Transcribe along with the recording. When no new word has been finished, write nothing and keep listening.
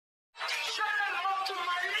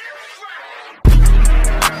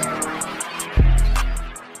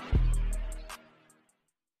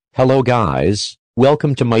Hello guys,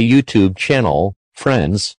 welcome to my YouTube channel,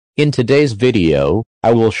 friends. In today's video,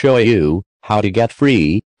 I will show you how to get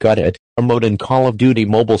free codm emote in Call of Duty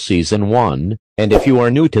Mobile Season 1, and if you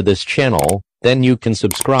are new to this channel, then you can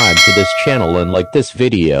subscribe to this channel and like this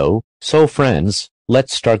video. So friends,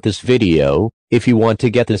 let's start this video. If you want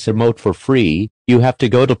to get this emote for free, you have to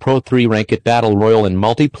go to Pro 3 Ranked Battle Royale and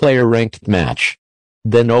Multiplayer Ranked Match.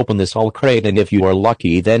 Then open this all crate, and if you are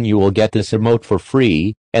lucky then you will get this emote for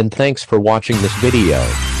free, and thanks for watching this video.